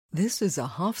This is a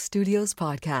Hoff Studios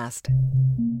podcast.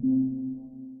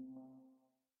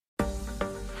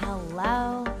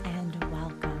 Hello and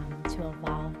welcome to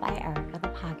Evolve by Erica, the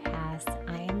podcast.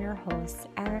 I am your host,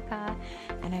 Erica,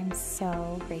 and I'm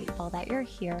so grateful that you're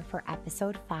here for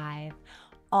episode 5,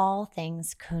 All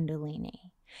Things Kundalini.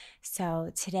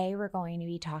 So today we're going to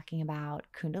be talking about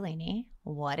Kundalini,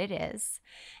 what it is,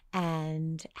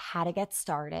 and how to get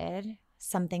started,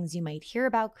 some things you might hear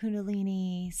about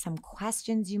Kundalini, some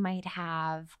questions you might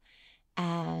have,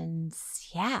 and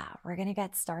yeah, we're going to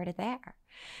get started there.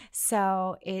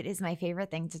 So it is my favorite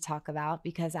thing to talk about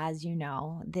because, as you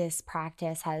know, this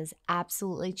practice has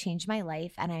absolutely changed my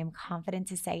life, and I'm confident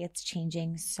to say it's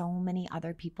changing so many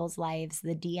other people's lives.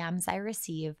 The DMs I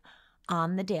receive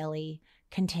on the daily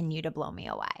continue to blow me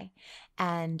away.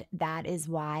 And that is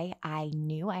why I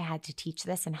knew I had to teach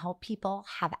this and help people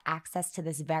have access to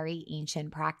this very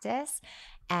ancient practice.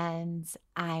 And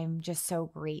I'm just so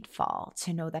grateful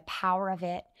to know the power of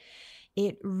it.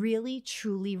 It really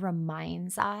truly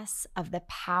reminds us of the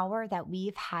power that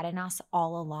we've had in us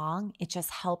all along. It just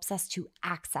helps us to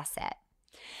access it.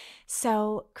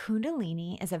 So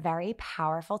Kundalini is a very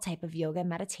powerful type of yoga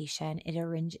meditation. It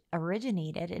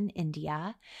originated in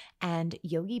India, and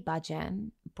Yogi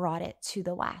Bhajan brought it to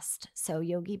the West. So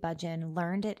Yogi Bhajan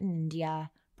learned it in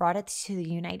India, brought it to the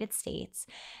United States,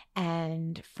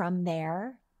 and from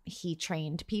there, he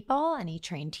trained people and he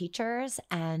trained teachers,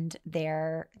 and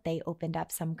there they opened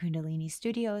up some Kundalini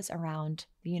studios around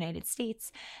the United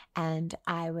States. And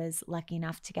I was lucky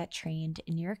enough to get trained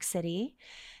in New York City.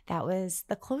 That was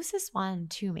the closest one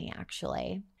to me,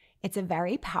 actually. It's a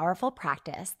very powerful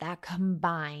practice that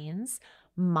combines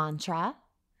mantra,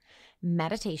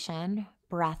 meditation,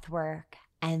 breath work,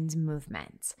 and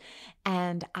movement.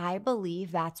 And I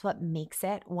believe that's what makes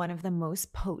it one of the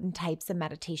most potent types of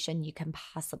meditation you can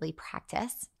possibly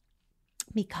practice,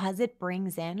 because it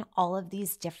brings in all of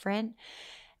these different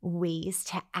ways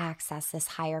to access this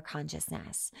higher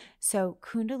consciousness. So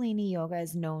Kundalini yoga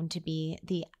is known to be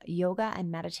the yoga and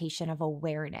meditation of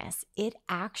awareness. It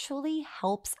actually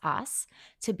helps us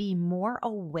to be more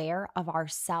aware of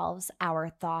ourselves, our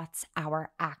thoughts, our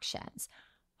actions.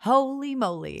 Holy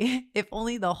moly, if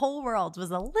only the whole world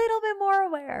was a little bit more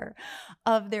aware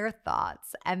of their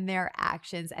thoughts and their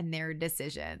actions and their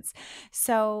decisions.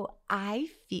 So I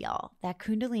feel that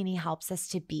Kundalini helps us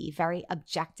to be very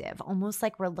objective, almost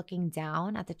like we're looking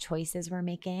down at the choices we're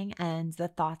making and the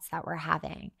thoughts that we're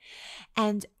having.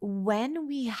 And when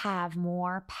we have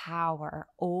more power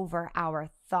over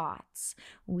our thoughts,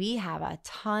 we have a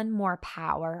ton more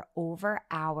power over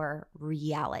our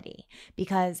reality,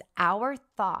 because our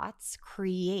thoughts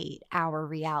create our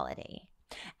reality.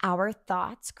 Our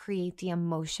thoughts create the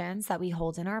emotions that we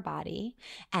hold in our body,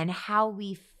 and how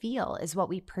we feel is what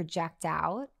we project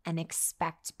out and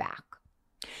expect back.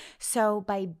 So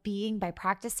by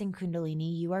practicing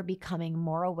Kundalini, you are becoming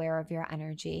more aware of your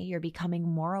energy, you're becoming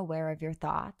more aware of your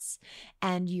thoughts,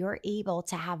 and you're able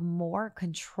to have more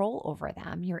control over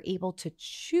them. You're able to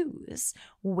choose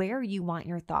where you want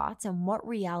your thoughts and what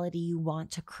reality you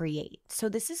want to create. So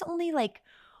this is only like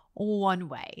one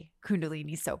way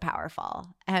Kundalini is so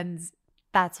powerful. And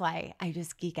that's why I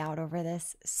just geek out over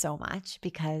this so much,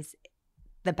 because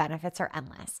the benefits are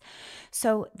endless.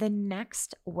 So the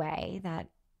next way that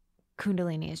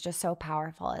Kundalini is just so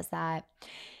powerful is that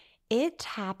it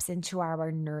taps into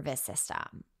our nervous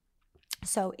system.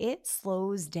 So it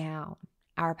slows down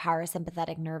our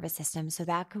parasympathetic nervous system so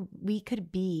that we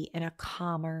could be in a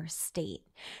calmer state.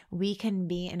 We can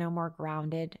be in a more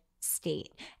grounded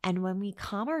state. And when we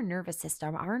calm our nervous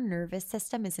system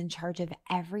is in charge of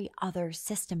every other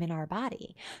system in our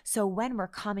body. So when we're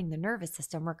calming the nervous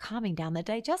system, we're calming down the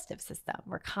digestive system,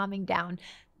 we're calming down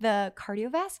the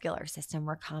cardiovascular system,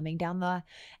 we're calming down the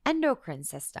endocrine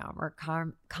system, we're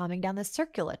calming down the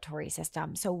circulatory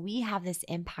system. So we have this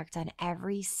impact on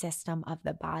every system of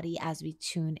the body as we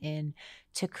tune in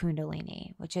to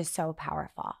Kundalini, which is so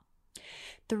powerful.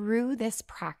 Through this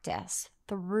practice,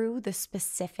 through the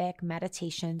specific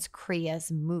meditations,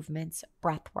 kriyas, movements,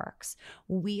 breathworks,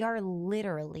 we are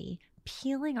literally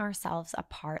peeling ourselves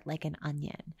apart like an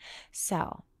onion.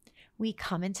 So we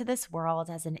come into this world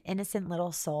as an innocent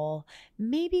little soul.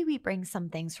 Maybe we bring some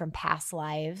things from past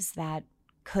lives that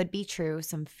could be true,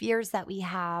 some fears that we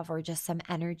have, or just some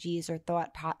energies or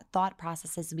thought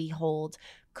processes we hold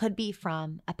could be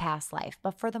from a past life.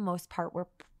 But for the most part,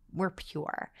 we're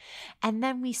pure. And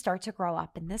then we start to grow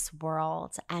up in this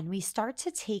world, and we start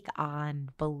to take on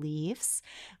beliefs.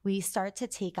 We start to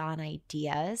take on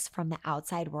ideas from the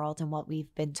outside world and what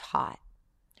we've been taught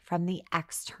from the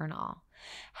external.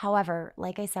 However,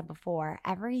 like I said before,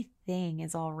 everything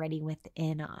is already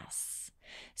within us.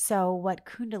 So, what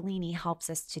Kundalini helps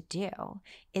us to do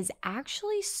is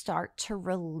actually start to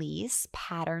release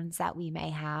patterns that we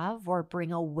may have or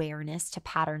bring awareness to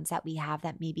patterns that we have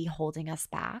that may be holding us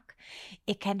back.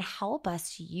 It can help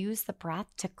us use the breath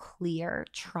to clear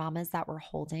traumas that we're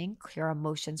holding, clear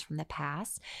emotions from the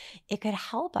past. It could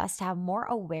help us to have more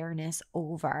awareness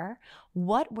over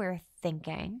what we're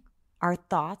thinking, our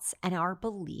thoughts and our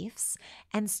beliefs,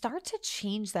 and start to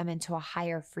change them into a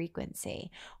higher frequency.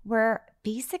 We're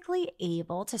basically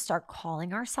able to start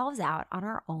calling ourselves out on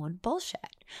our own bullshit.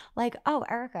 Like, oh,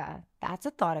 Erica, that's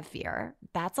a thought of fear.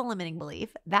 That's a limiting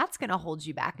belief. That's going to hold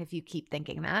you back if you keep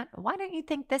thinking that. Why don't you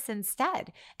think this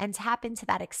instead and tap into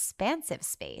that expansive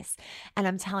space? And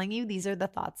I'm telling you, these are the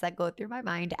thoughts that go through my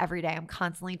mind every day. I'm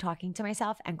constantly talking to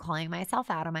myself and calling myself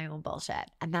out on my own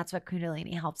bullshit. And that's what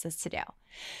Kundalini helps us to do.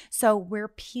 So we're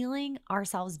peeling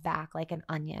ourselves back like an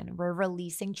onion. We're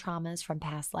releasing traumas from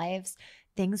past lives,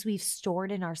 things we've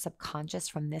stored in our subconscious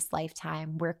from this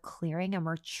lifetime. We're clearing and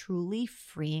we're truly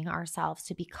freeing ourselves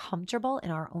to be comfortable in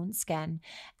our own skin,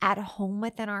 at home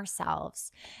within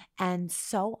ourselves, and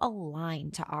so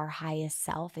aligned to our highest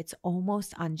self. It's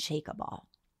almost unshakable.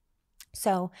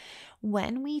 So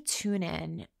when we tune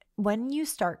in, when you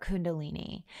start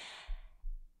Kundalini,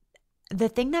 the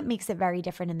thing that makes it very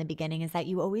different in the beginning is that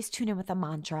you always tune in with a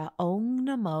mantra, Om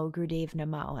Namo Gurudev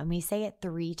Namo, and we say it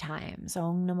 3 times.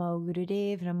 Om Namo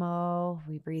Gurudev Namo.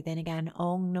 We breathe in again.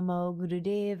 Om Namo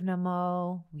Gurudev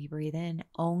Namo. We breathe in.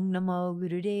 Om Namo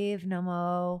Gurudev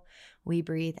Namo. We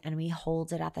breathe and we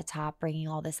hold it at the top, bringing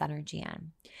all this energy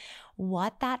in.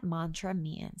 What that mantra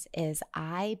means is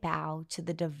I bow to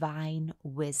the divine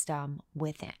wisdom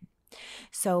within.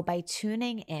 So by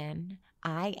tuning in,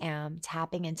 I am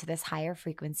tapping into this higher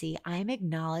frequency. I'm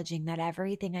acknowledging that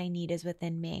everything I need is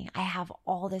within me. I have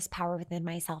all this power within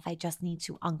myself. I just need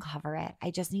to uncover it.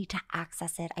 I just need to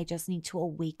access it. I just need to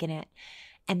awaken it.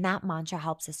 And that mantra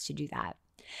helps us to do that.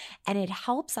 And it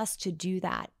helps us to do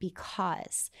that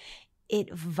because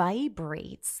it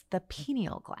vibrates the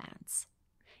pineal glands.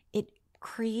 It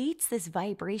creates this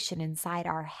vibration inside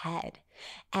our head,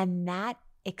 and that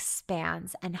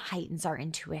expands and heightens our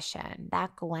intuition.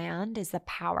 That gland is the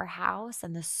powerhouse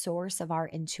and the source of our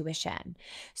intuition.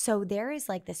 So there is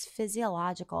like this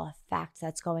physiological effect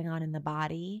that's going on in the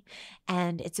body,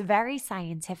 and it's very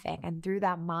scientific. And through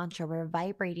that mantra, we're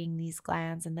vibrating these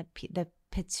glands and the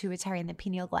pituitary and the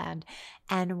pineal gland,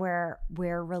 and we're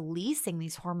releasing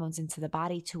these hormones into the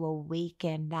body to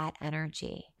awaken that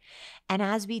energy. And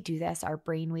as we do this, our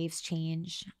brain waves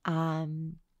change.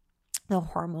 The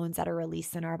hormones that are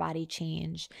released in our body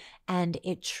change, and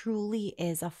it truly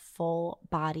is a full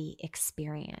body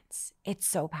experience. It's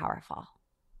so powerful.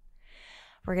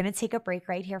 We're going to take a break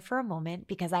right here for a moment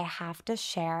because I have to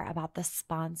share about the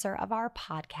sponsor of our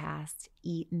podcast,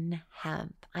 Eaton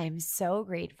Hemp. I'm so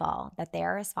grateful that they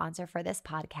are a sponsor for this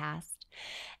podcast.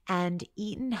 And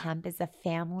Eaton Hemp is a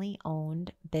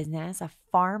family-owned business, a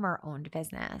farmer-owned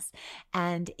business,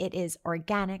 and it is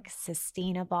organic,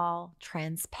 sustainable,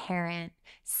 transparent,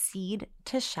 seed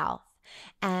to shelf.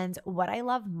 And what I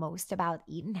love most about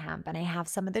Eaton Hemp, and I have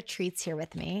some of the treats here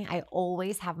with me, I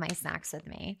always have my snacks with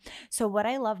me. So what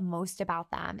I love most about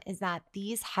them is that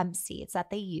these hemp seeds that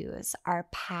they use are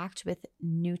packed with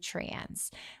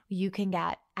nutrients. You can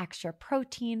get extra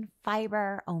protein,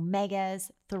 fiber,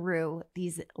 omegas through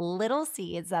these little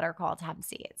seeds that are called hemp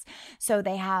seeds. So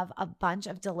they have a bunch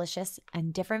of delicious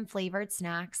and different flavored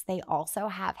snacks. They also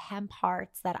have hemp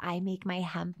hearts that I make my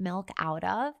hemp milk out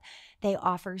of. They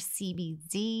offer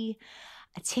CBD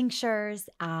tinctures.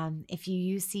 If you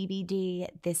use CBD,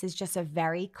 this is just a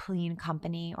very clean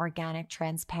company, organic,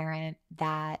 transparent,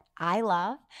 that I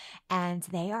love. And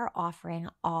they are offering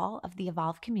all of the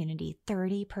Evolve community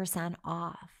 30%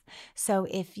 off. So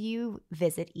if you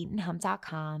visit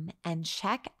EatonHemp.com and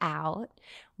check out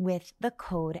with the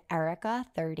code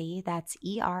ERICA30, that's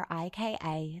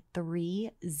ERIKA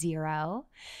 30,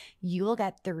 you will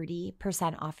get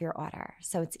 30% off your order.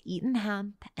 So it's Eaton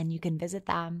Hemp, and you can visit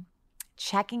them.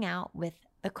 Checking out with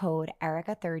the code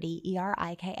ERICA30,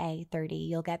 ERIKA 30,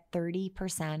 you'll get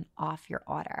 30% off your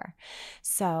order.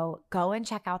 So go and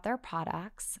check out their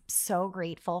products. So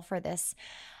grateful for this,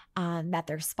 that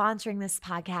they're sponsoring this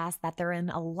podcast, that they're in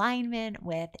alignment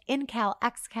with InCal,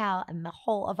 XCal, and the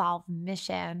whole Evolve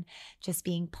mission, just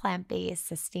being plant-based,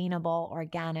 sustainable,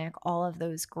 organic, all of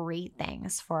those great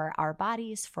things for our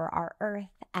bodies, for our earth.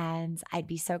 And I'd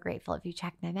be so grateful if you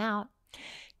check them out.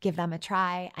 Give them a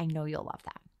try. I know you'll love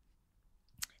them.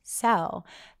 So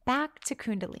back to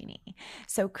Kundalini.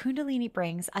 So Kundalini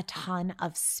brings a ton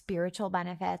of spiritual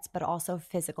benefits, but also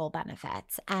physical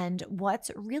benefits. And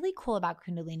what's really cool about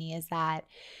Kundalini is that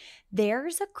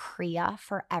there's a Kriya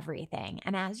for everything.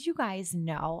 And as you guys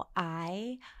know,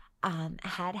 I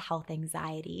had health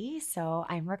anxiety. So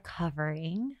I'm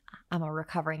recovering. I'm a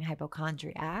recovering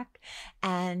hypochondriac.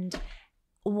 And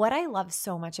what I love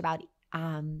so much about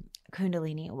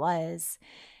Kundalini was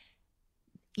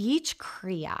each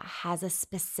Kriya has a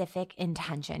specific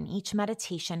intention. Each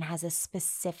meditation has a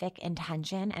specific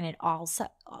intention, and it also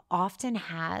often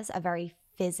has a very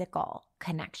physical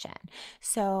connection.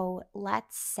 So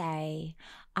let's say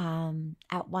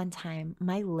at one time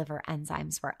my liver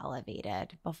enzymes were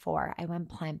elevated before I went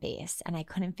plant-based and I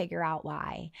couldn't figure out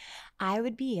why. I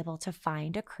would be able to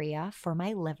find a Kriya for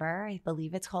my liver. I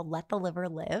believe it's called Let the Liver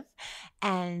Live.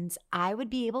 And I would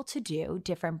be able to do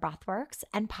different breath works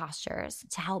and postures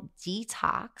to help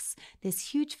detox this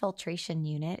huge filtration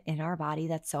unit in our body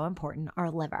that's so important,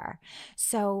 our liver.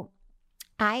 So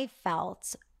I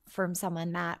felt, from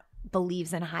someone that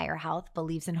believes in higher health,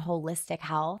 believes in holistic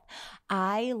health,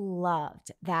 I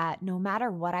loved that no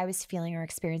matter what I was feeling or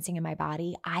experiencing in my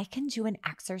body, I can do an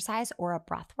exercise or a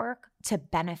breath work to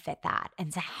benefit that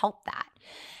and to help that.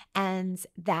 And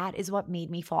that is what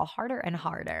made me fall harder and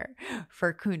harder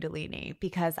for Kundalini,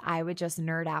 because I would just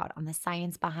nerd out on the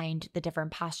science behind the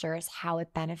different postures, how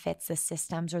it benefits the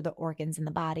systems or the organs in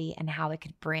the body, and how it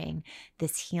could bring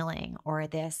this healing or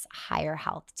this higher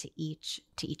health to each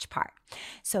part.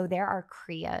 So there are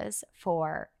Kriyas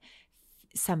for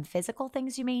some physical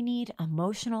things you may need,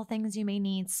 emotional things you may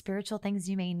need, spiritual things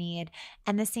you may need,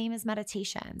 and the same as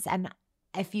meditations. And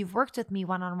if you've worked with me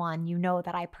one-on-one, you know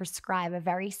that I prescribe a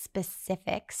very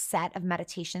specific set of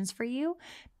meditations for you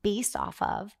based off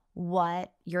of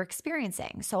what you're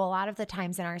experiencing. So a lot of the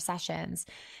times in our sessions,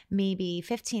 maybe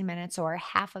 15 minutes or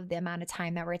half of the amount of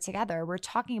time that we're together, we're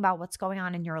talking about what's going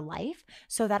on in your life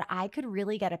so that I could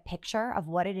really get a picture of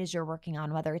what it is you're working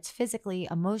on, whether it's physically,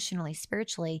 emotionally,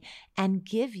 spiritually, and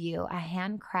give you a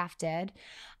handcrafted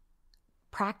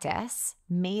practice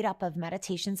made up of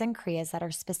meditations and kriyas that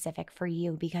are specific for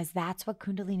you, because that's what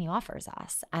Kundalini offers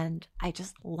us. And I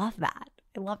just love that.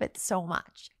 I love it so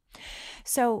much.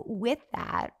 So with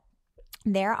that,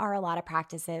 there are a lot of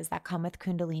practices that come with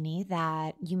Kundalini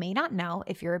that you may not know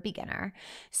if you're a beginner.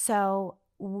 So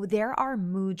there are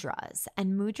mudras,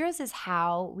 and mudras is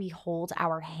how we hold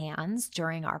our hands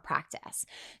during our practice.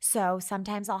 So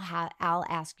sometimes I'll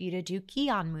ask you to do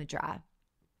Gyan mudra,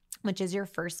 which is your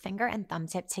first finger and thumb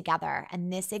tip together.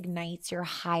 And this ignites your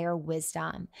higher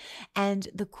wisdom. And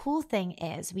the cool thing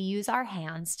is we use our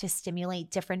hands to stimulate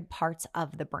different parts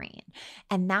of the brain.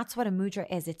 And that's what a mudra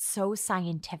is. It's so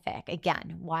scientific.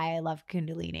 Again, why I love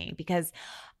Kundalini, because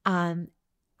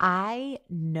I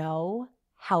know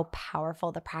how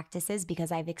powerful the practice is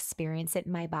because I've experienced it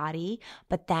in my body.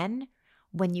 But then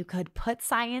when you could put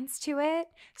science to it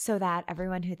so that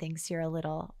everyone who thinks you're a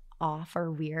little off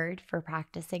or weird for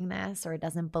practicing this or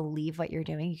doesn't believe what you're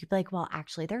doing, you could be like, well,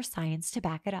 actually there's science to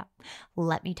back it up.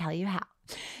 Let me tell you how.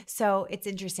 So it's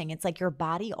interesting. It's like your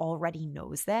body already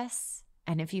knows this.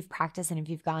 And if you've practiced and if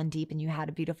you've gone deep and you had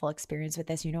a beautiful experience with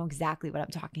this, you know exactly what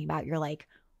I'm talking about. You're like,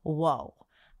 whoa,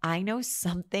 I know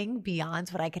something beyond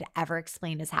what I could ever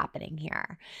explain is happening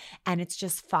here. And it's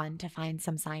just fun to find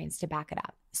some science to back it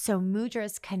up. So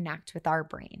mudras connect with our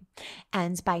brain.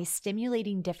 And by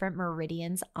stimulating different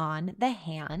meridians on the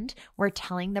hand, we're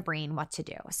telling the brain what to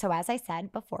do. So as I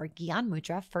said before, Gyan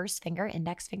mudra, first finger,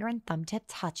 index finger, and thumb tip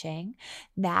touching,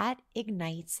 that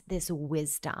ignites this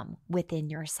wisdom within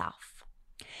yourself.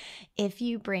 If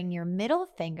you bring your middle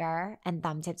finger and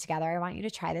thumb tip together, I want you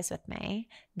to try this with me.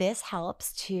 This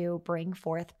helps to bring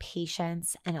forth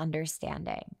patience and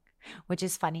understanding, which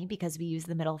is funny because we use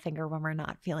the middle finger when we're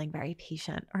not feeling very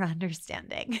patient or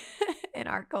understanding in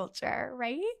our culture,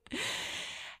 right?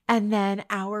 And then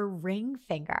our ring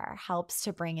finger helps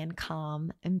to bring in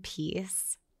calm and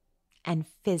peace and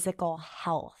physical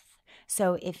health.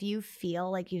 So if you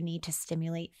feel like you need to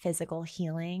stimulate physical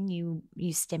healing,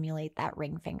 you stimulate that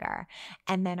ring finger.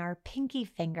 And then our pinky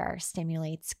finger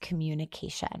stimulates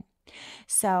communication.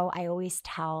 So I always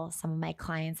tell some of my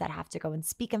clients that have to go and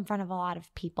speak in front of a lot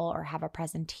of people or have a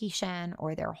presentation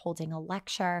or they're holding a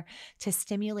lecture to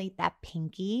stimulate that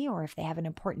pinky, or if they have an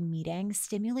important meeting,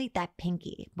 stimulate that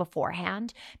pinky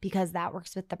beforehand, because that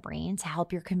works with the brain to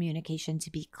help your communication to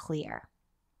be clear.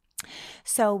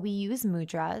 So we use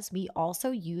mudras. We also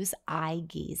use eye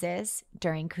gazes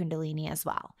during Kundalini as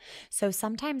well. So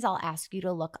sometimes I'll ask you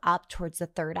to look up towards the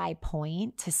third eye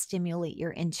point to stimulate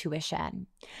your intuition.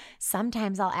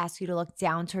 Sometimes I'll ask you to look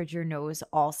down towards your nose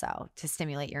also to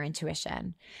stimulate your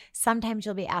intuition. Sometimes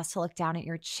you'll be asked to look down at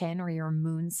your chin or your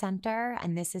moon center,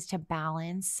 and this is to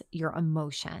balance your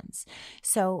emotions.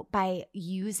 So by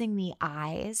using the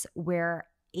eyes, we're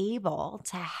able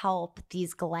to help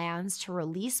these glands to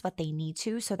release what they need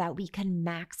to so that we can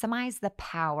maximize the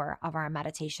power of our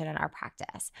meditation and our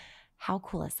practice. How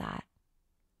cool is that?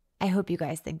 I hope you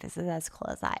guys think this is as cool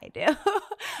as I do.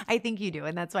 I think you do,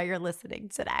 and that's why you're listening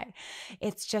today.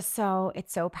 It's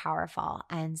so powerful,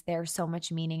 and there's so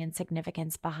much meaning and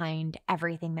significance behind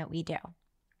everything that we do.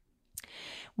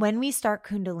 When we start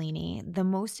Kundalini, the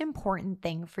most important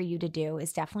thing for you to do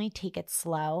is definitely take it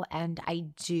slow. And I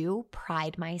do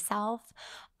pride myself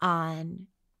on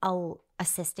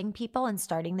assisting people and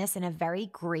starting this in a very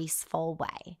graceful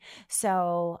way.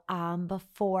 So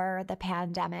before the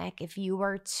pandemic, if you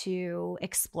were to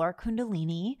explore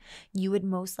Kundalini, you would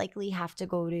most likely have to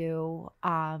go to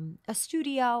a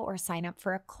studio or sign up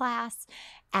for a class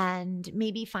and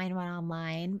maybe find one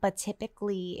online. But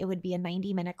typically it would be a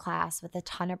 90-minute class with a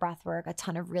ton of breath work, a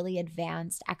ton of really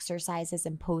advanced exercises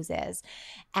and poses.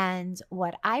 And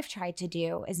what I've tried to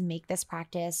do is make this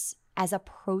practice as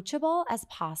approachable as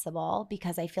possible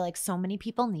because I feel like so many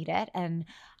people need it. And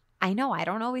I know I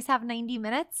don't always have 90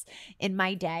 minutes in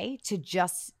my day to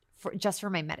just for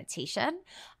my meditation.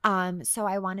 So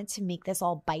I wanted to make this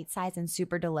all bite-sized and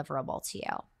super deliverable to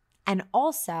you. And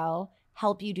also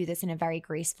help you do this in a very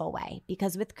graceful way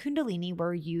because with Kundalini,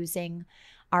 we're using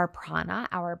our prana,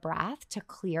 our breath, to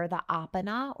clear the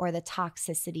apana or the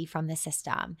toxicity from the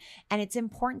system. And it's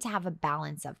important to have a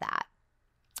balance of that.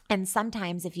 And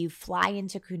sometimes if you fly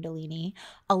into Kundalini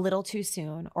a little too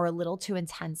soon or a little too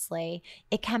intensely,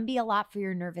 it can be a lot for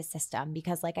your nervous system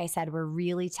because, like I said, we're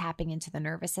really tapping into the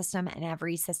nervous system and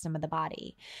every system of the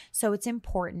body. So it's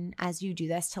important as you do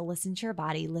this to listen to your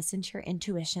body, listen to your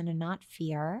intuition and not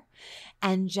fear,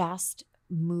 and just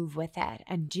move with it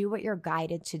and do what you're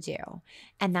guided to do.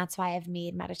 And that's why I've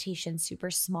made meditation super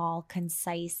small,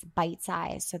 concise,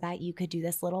 bite-sized so that you could do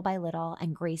this little by little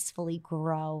and gracefully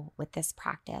grow with this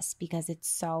practice because it's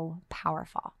so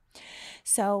powerful.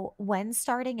 So when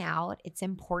starting out, it's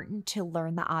important to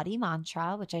learn the Adi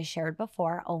mantra, which I shared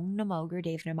before, Om Namo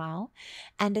Gurudev Namo,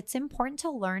 and it's important to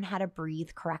learn how to breathe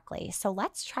correctly. So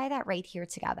let's try that right here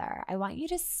together. I want you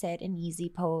to sit in easy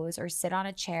pose or sit on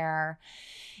a chair.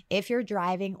 If you're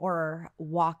driving or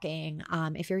walking,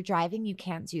 if you're driving, you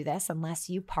can't do this unless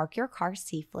you park your car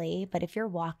safely. But if you're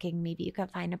walking, maybe you can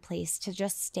find a place to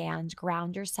just stand,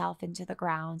 ground yourself into the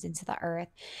ground, into the earth,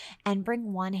 and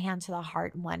bring one hand to the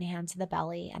heart and one hand to the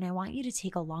belly. And I want you to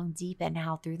take a long, deep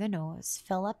inhale through the nose,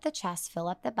 fill up the chest, fill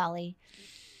up the belly,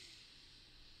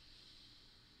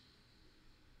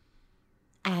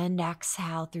 and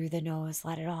exhale through the nose.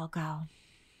 Let it all go.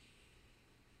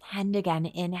 And again,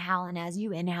 inhale. And as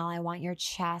you inhale, I want your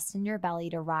chest and your belly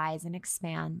to rise and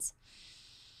expand.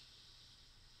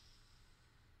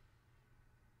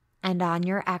 And on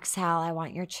your exhale, I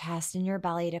want your chest and your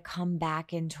belly to come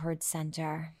back in towards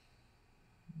center.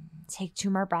 Take 2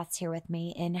 more breaths here with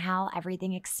me. Inhale,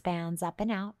 everything expands up and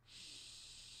out.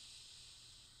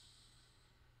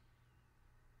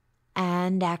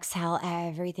 And exhale,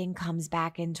 everything comes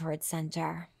back in towards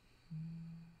center.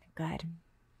 Good.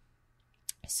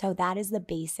 So that is the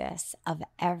basis of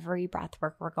every breath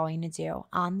work we're going to do.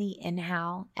 On the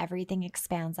inhale, everything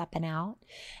expands up and out.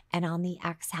 And on the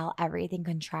exhale, everything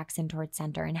contracts in towards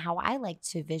center. And how I like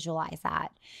to visualize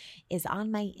that is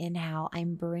on my inhale,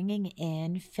 I'm bringing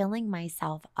in, filling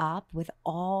myself up with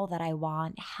all that I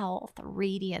want: health,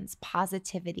 radiance,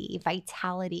 positivity,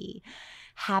 vitality,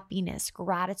 happiness,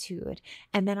 gratitude.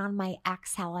 And then on my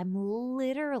exhale, I'm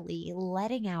literally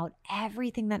letting out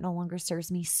everything that no longer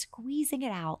serves me, squeezing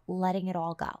it out, letting it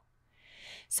all go.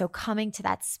 So coming to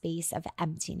that space of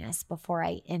emptiness before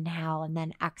I inhale and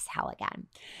then exhale again.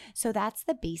 So that's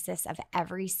the basis of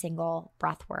every single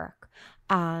breath work.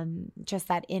 Just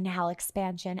that inhale,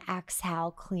 expansion,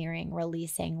 exhale, clearing,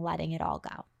 releasing, letting it all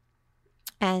go.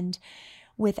 And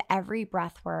with every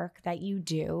breath work that you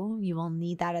do, you will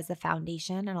need that as a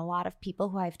foundation. And a lot of people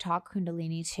who I've taught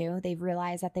Kundalini to, they've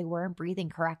realized that they weren't breathing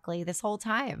correctly this whole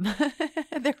time,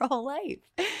 their whole life.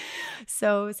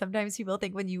 So sometimes people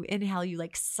think when you inhale, you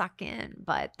like suck in,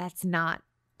 but that's not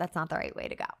the right way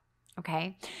to go.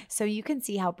 Okay, so you can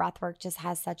see how breath work just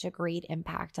has such a great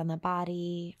impact on the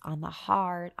body, on the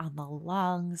heart, on the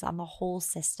lungs, on the whole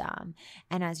system.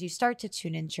 And as you start to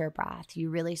tune into your breath,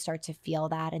 you really start to feel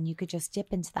that, and you could just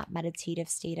dip into that meditative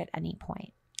state at any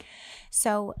point.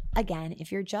 So again,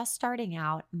 if you're just starting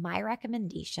out, my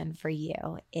recommendation for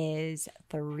you is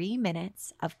 3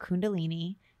 minutes of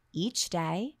Kundalini each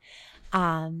day.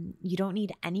 You don't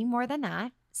need any more than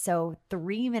that. So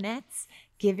 3 minutes,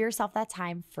 give yourself that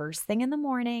time first thing in the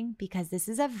morning, because this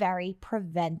is a very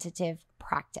preventative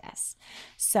practice.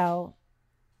 So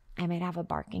I might have a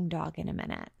barking dog in a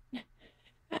minute.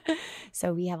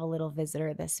 So we have a little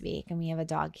visitor this week, and we have a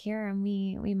dog here, and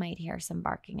we might hear some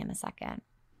barking in a second.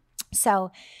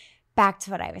 So back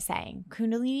to what I was saying,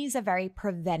 Kundalini is a very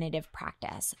preventative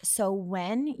practice. So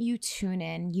when you tune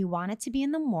in, you want it to be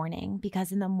in the morning,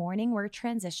 because in the morning we're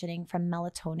transitioning from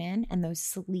melatonin and those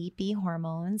sleepy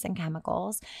hormones and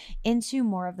chemicals into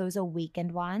more of those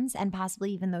awakened ones, and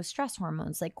possibly even those stress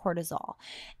hormones like cortisol.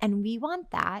 And we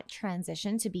want that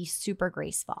transition to be super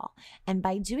graceful. And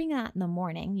by doing that in the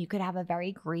morning, you could have a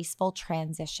very graceful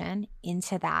transition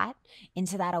into that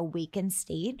awakened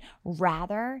state,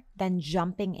 rather than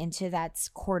jumping into that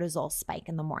cortisol spike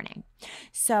in the morning.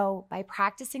 So by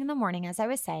practicing in the morning, as I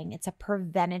was saying, it's a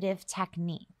preventative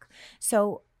technique.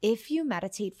 So if you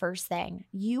meditate first thing,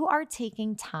 you are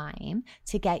taking time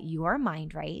to get your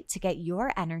mind right, to get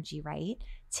your energy right,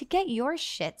 to get your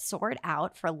shit sorted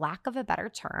out, for lack of a better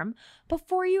term,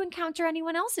 before you encounter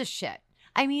anyone else's shit.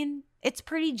 I mean, it's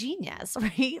pretty genius,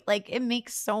 right? Like, it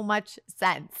makes so much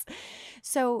sense.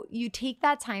 So you take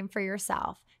that time for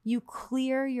yourself. You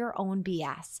clear your own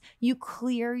BS. You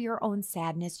clear your own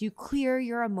sadness. You clear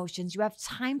your emotions. You have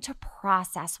time to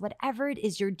process whatever it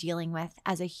is you're dealing with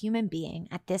as a human being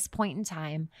at this point in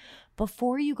time,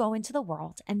 before you go into the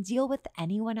world and deal with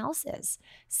anyone else's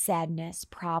sadness,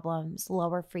 problems,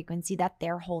 lower frequency that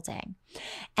they're holding.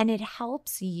 And it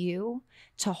helps you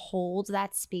to hold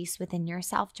that space within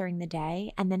yourself during the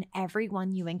day. And then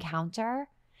everyone you encounter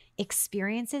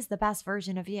experiences the best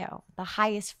version of you, the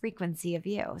highest frequency of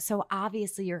you. So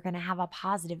obviously you're going to have a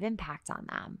positive impact on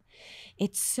them.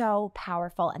 It's so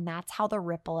powerful. And that's how the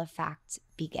ripple effect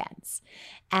begins.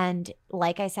 And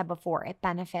like I said before, it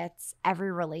benefits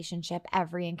every relationship,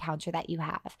 every encounter that you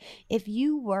have. If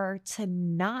you were to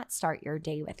not start your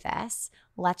day with this,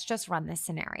 let's just run this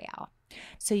scenario.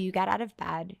 So you get out of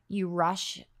bed, you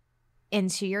rush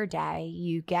into your day,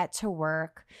 you get to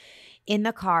work. In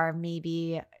the car,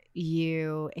 maybe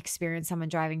you experience someone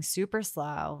driving super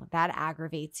slow. That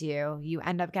aggravates you. You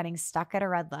end up getting stuck at a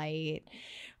red light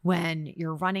when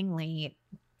you're running late.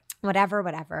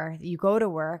 Whatever. You go to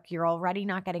work, you're already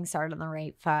not getting started on the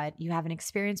right foot. You have an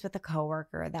experience with a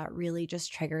coworker that really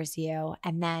just triggers you.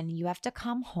 And then you have to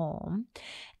come home,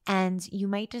 and you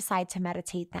might decide to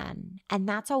meditate then. And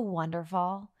that's a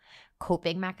wonderful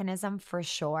coping mechanism for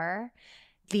sure.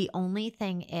 The only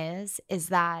thing is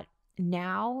that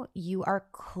now you are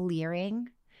clearing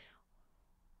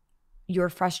your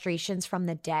frustrations from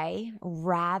the day,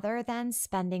 rather than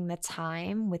spending the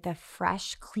time with a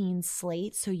fresh, clean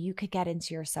slate so you could get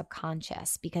into your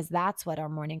subconscious, because that's what our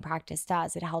morning practice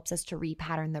does. It helps us to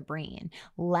repattern the brain.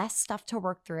 Less stuff to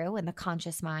work through in the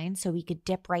conscious mind, so we could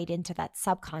dip right into that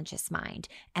subconscious mind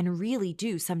and really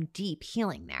do some deep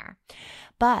healing there.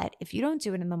 But if you don't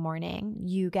do it in the morning,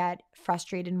 you get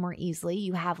frustrated more easily,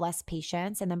 you have less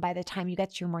patience, and then by the time you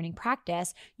get to your morning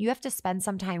practice, you have to spend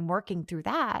some time working through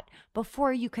that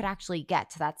before you could actually get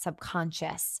to that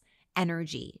subconscious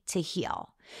energy to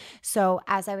heal. So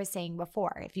as I was saying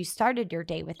before, if you started your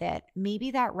day with it,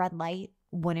 maybe that red light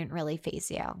wouldn't really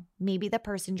faze you. Maybe the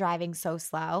person driving so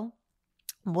slow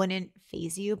wouldn't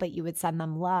faze you, but you would send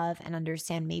them love and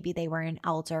understand maybe they were an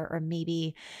elder, or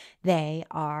maybe they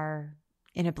are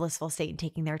in a blissful state and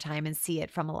taking their time, and see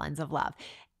it from a lens of love.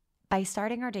 By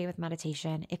starting our day with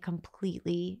meditation, it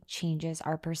completely changes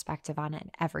our perspective on it,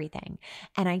 everything.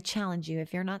 And I challenge you,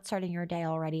 if you're not starting your day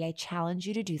already, I challenge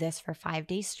you to do this for 5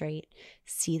 days straight.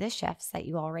 See the shifts that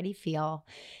you already feel.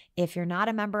 If you're not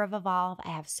a member of Evolve, I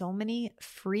have so many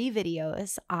free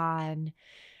videos on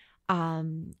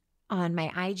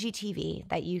my IGTV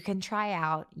that you can try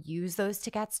out. Use those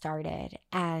to get started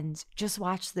and just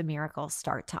watch the miracles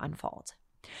start to unfold.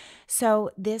 So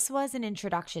this was an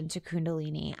introduction to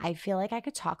Kundalini. I feel like I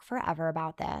could talk forever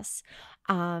about this.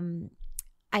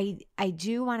 I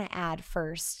do want to add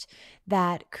first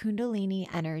that Kundalini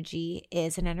energy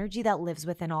is an energy that lives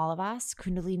within all of us.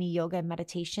 Kundalini yoga and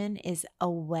meditation is a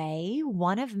way,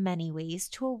 one of many ways,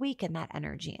 to awaken that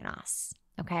energy in us.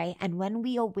 Okay. And when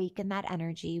we awaken that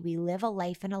energy, we live a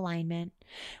life in alignment.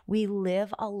 We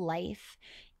live a life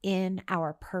in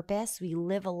our purpose. We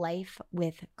live a life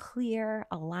with clear,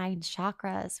 aligned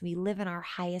chakras. We live in our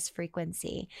highest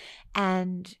frequency,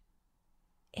 and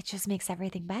it just makes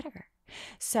everything better.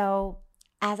 So,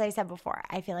 as I said before,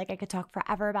 I feel like I could talk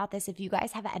forever about this. If you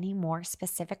guys have any more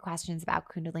specific questions about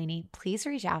Kundalini, please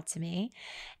reach out to me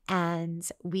and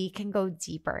we can go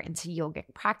deeper into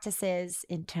yogic practices,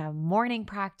 into morning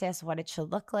practice, what it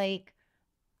should look like.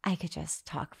 I could just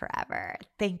talk forever.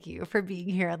 Thank you for being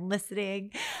here and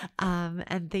listening.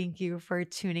 And thank you for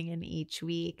tuning in each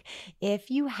week.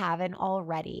 If you haven't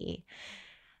already,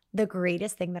 the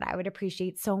greatest thing that I would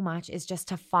appreciate so much is just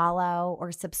to follow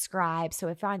or subscribe. So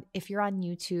if you're on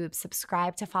YouTube,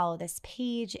 subscribe to follow this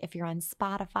page. If you're on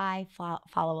Spotify,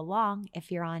 follow along. If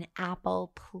you're on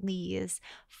Apple, please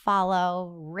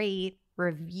follow, rate,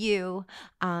 review.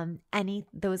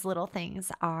 Those little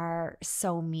things are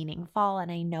so meaningful.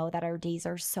 And I know that our days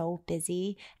are so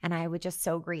busy, and I would just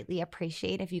so greatly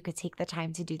appreciate if you could take the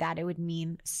time to do that. It would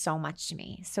mean so much to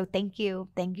me. So thank you.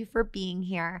 Thank you for being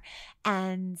here.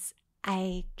 And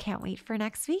I can't wait for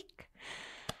next week.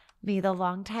 May the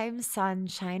longtime sun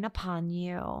shine upon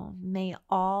you. May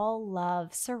all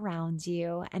love surround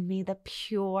you, and may the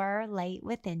pure light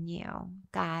within you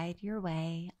guide your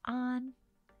way on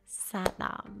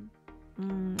Satnam.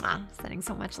 Sending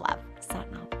so much love.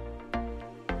 Satnam.